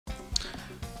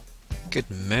Good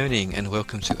morning and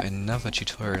welcome to another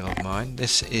tutorial of mine.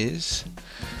 This is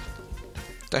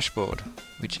Dashboard,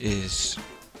 which is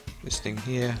this thing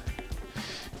here,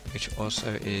 which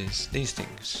also is these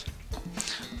things.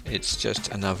 It's just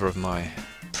another of my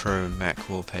Pro Mac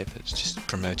wallpapers, just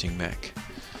promoting Mac.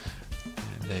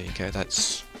 And there you go,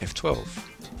 that's F12.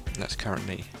 And that's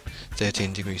currently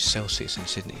 13 degrees Celsius in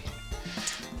Sydney.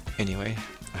 Anyway,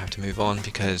 I have to move on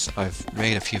because I've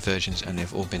made a few versions and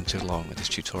they've all been too long with this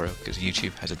tutorial because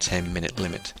YouTube has a 10-minute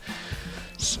limit.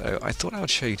 So I thought I would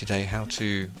show you today how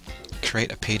to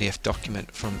create a PDF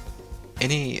document from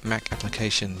any Mac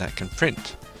application that can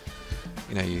print.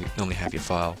 You know, you normally have your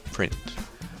file print,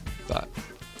 but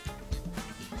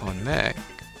on Mac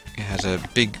it has a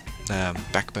big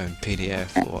Backbone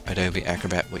PDF or Adobe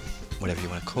Acrobat, whatever you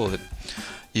want to call it.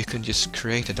 You can just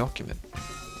create a document.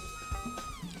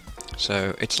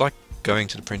 So it's like going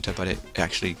to the printer, but it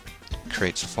actually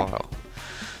creates a file.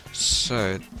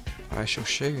 So I shall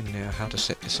show you now how to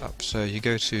set this up. So you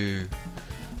go to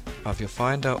your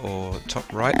Finder or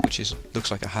top right, which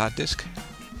looks like a hard disk,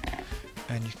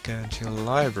 and you go into your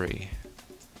library.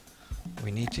 We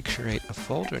need to create a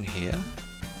folder in here.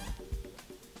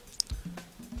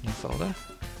 New folder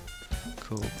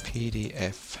called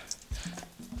PDF.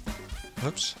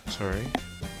 Oops, sorry.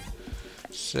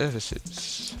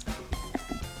 Services.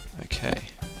 Okay,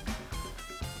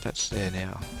 that's there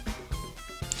now.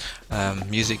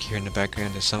 Music here in the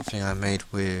background is something I made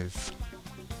with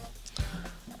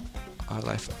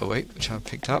iLife 08, which I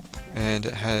picked up, and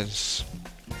it has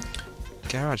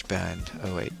GarageBand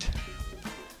 08.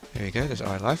 There we go, there's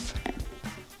iLife.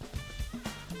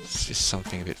 It's just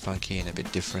something a bit funky and a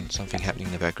bit different, something happening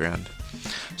in the background.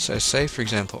 So say for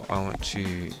example I want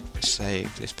to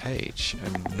save this page,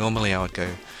 and normally I would go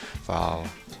File,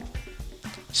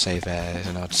 Save As,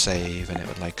 and I'd save, and it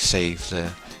would like save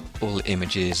all the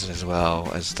images as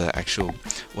well as the actual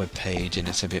web page, and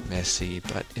it's a bit messy.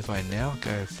 But if I now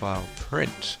go File,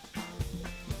 Print,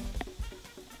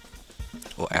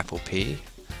 or Apple P,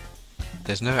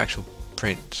 there's no actual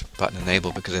print button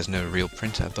enabled because there's no real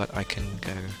printer, but I can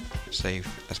go Save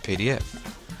as PDF.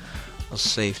 I'll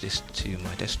save this to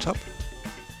my desktop,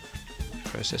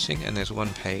 processing, and there's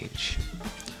one page.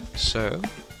 So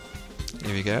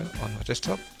here we go on my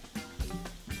desktop.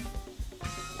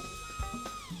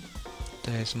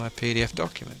 There's my PDF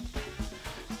document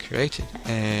created,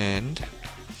 and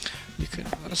you can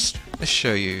let's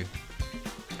show you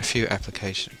a few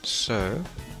applications. So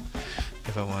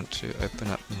if I want to open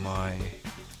up my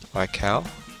iCal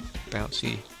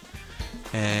Bouncy,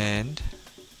 and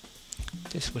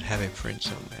this would have a print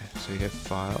somewhere. So we go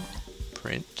File,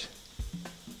 Print,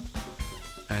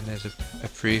 and there's a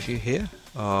preview here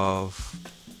of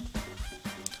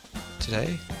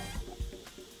today.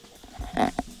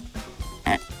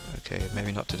 Okay,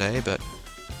 maybe not today, but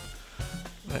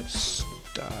let's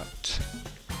start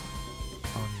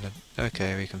on the...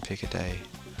 Okay, we can pick a day.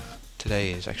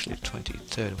 Today is actually the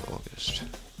 23rd of August.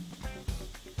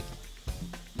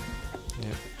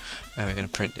 Yep, and we're going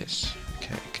to print this.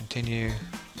 Okay, continue,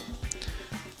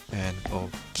 or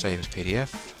save as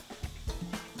PDF.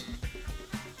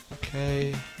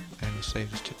 Okay, and we'll save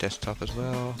this to desktop as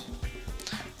well.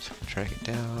 So we can drag it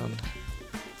down,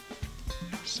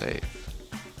 save.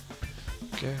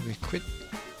 Go, we quit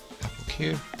Apple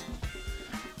Q.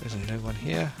 There's a new one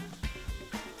here.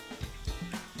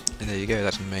 And there you go,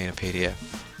 that's made a PDF.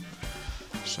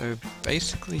 So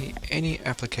basically any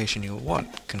application you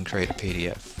want can create a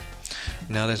PDF.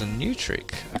 Now there's a new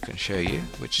trick I can show you,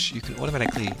 which you can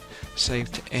automatically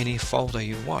save to any folder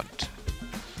you want.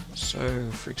 So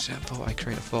for example, I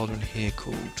create a folder in here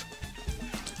called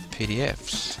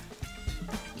PDFs.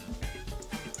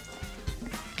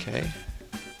 Okay.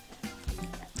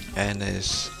 And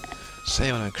there's, say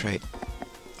I want to create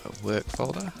a work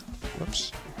folder.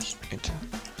 Whoops, enter.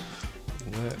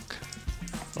 Work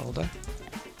folder.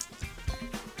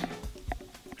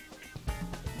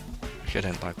 Actually,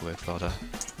 I don't like work folder.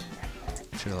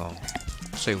 Too long.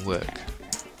 Say work.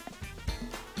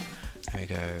 There we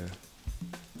go.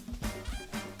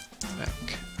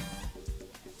 Mac.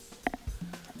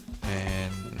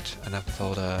 And another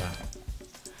folder.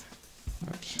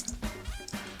 Oops.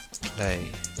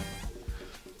 Play.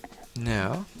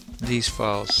 Now, these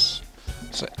files,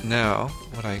 so now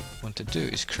what I want to do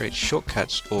is create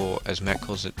shortcuts, or as Mac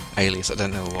calls it, alias. I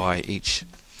don't know why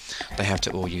they have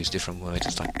to all use different words.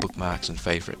 It's like bookmarks and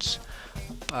favorites.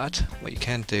 But what you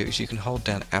can do is you can hold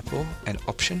down Apple and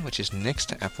Option, which is next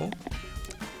to Apple,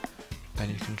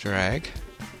 and you can drag,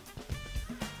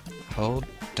 hold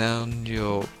down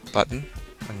your button,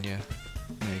 and there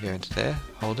you go into there,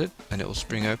 hold it, and it will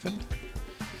spring open.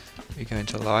 We go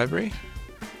into library,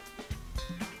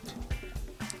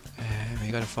 and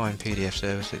we got to find PDF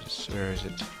services. Where is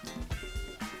it?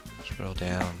 Scroll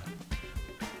down.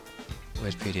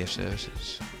 Where's PDF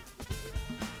services?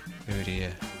 Oh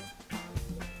dear. No,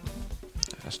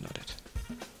 that's not it.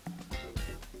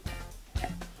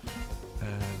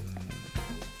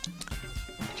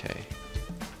 Okay.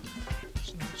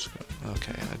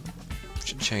 Okay, I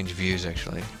should change views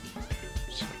actually.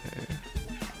 So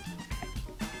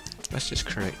let's just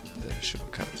create the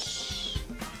shortcuts.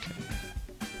 Okay.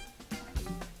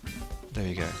 There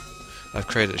you go. I've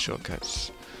created the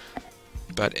shortcuts.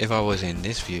 But if I was in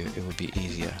this view, it would be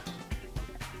easier.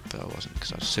 But I wasn't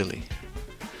because I was silly.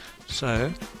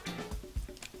 So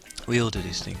we all do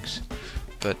these things.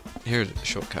 But here are the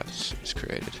shortcuts it's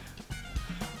created.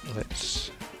 Let's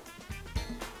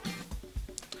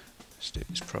do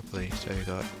this properly. So we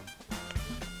got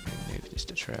move this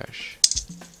to trash.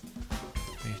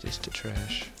 Move this to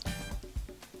trash.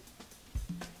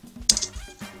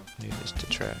 Move this to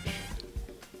trash.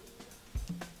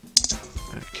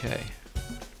 Okay.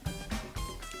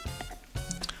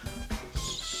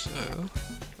 So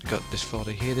I got this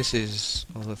folder here. This is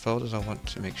all the folders I want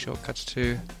to make shortcuts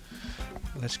to.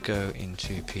 Let's go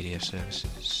into PDF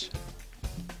services.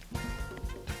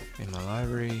 In my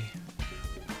library.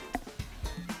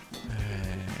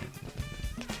 And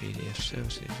PDF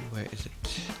services, where is it?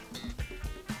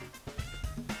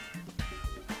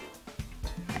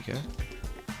 There we go.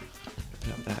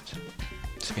 Open up that.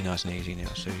 This will be nice and easy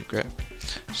now. So you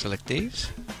select these.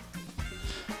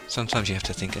 Sometimes you have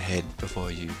to think ahead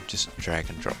before you just drag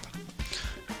and drop.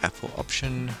 Apple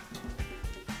option.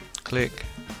 Click.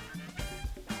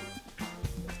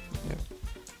 Yep.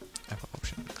 Apple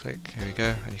option. Click. Here we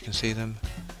go. And you can see them.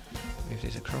 Move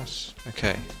these across.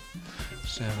 Okay.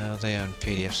 So now they are on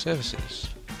PDF services.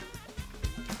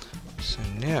 So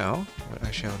now what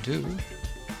I shall do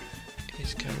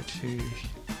is go to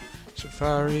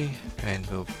Safari and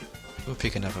we'll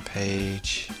pick another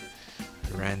page,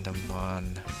 a random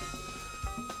one.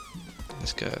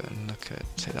 Let's go and look at,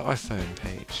 say, the iPhone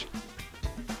page.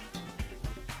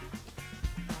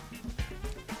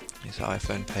 It's the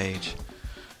iPhone page,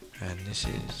 and this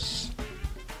is,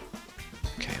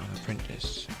 okay, I want to print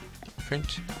this.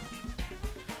 Print,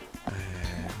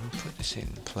 and we'll put this in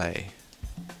play.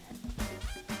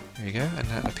 There we go, and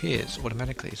that appears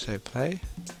automatically. So play,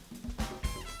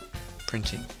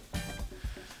 printing,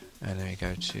 and then we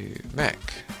go to Mac.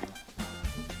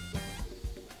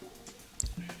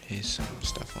 Here's some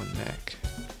stuff on Mac.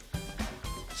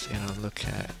 So I'll look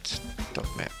at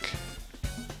 .Mac.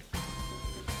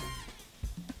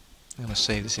 I'm going to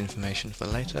save this information for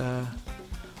later.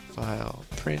 File,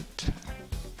 print.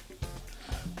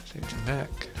 Save to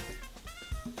Mac.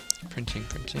 Printing.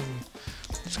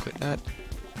 Let's quit that.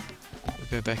 We'll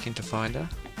go back into Finder.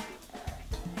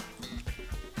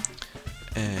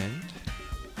 And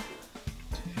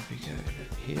if we go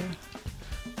here,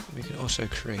 we can also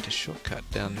create a shortcut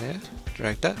down there.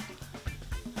 Drag that.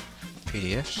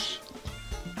 PDFs.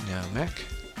 Now Mac.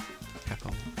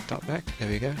 Apple.Mac. There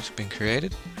we go. It's been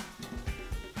created.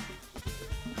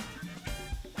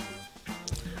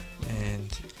 And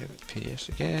go to PDFs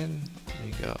again.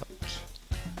 We got.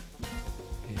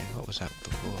 Yeah, what was that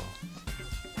before?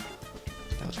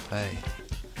 That was play.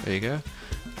 There you go.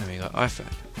 And we got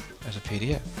iPhone as a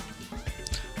PDF.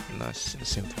 Nice and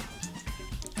simple.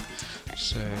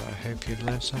 So I hope you've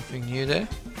learned something new there.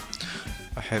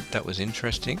 I hope that was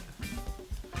interesting.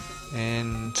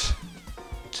 And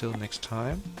until next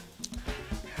time,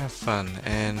 have fun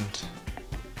and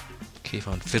keep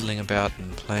on fiddling about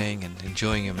and playing and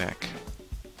enjoying your Mac.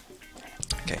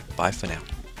 Okay, bye for now.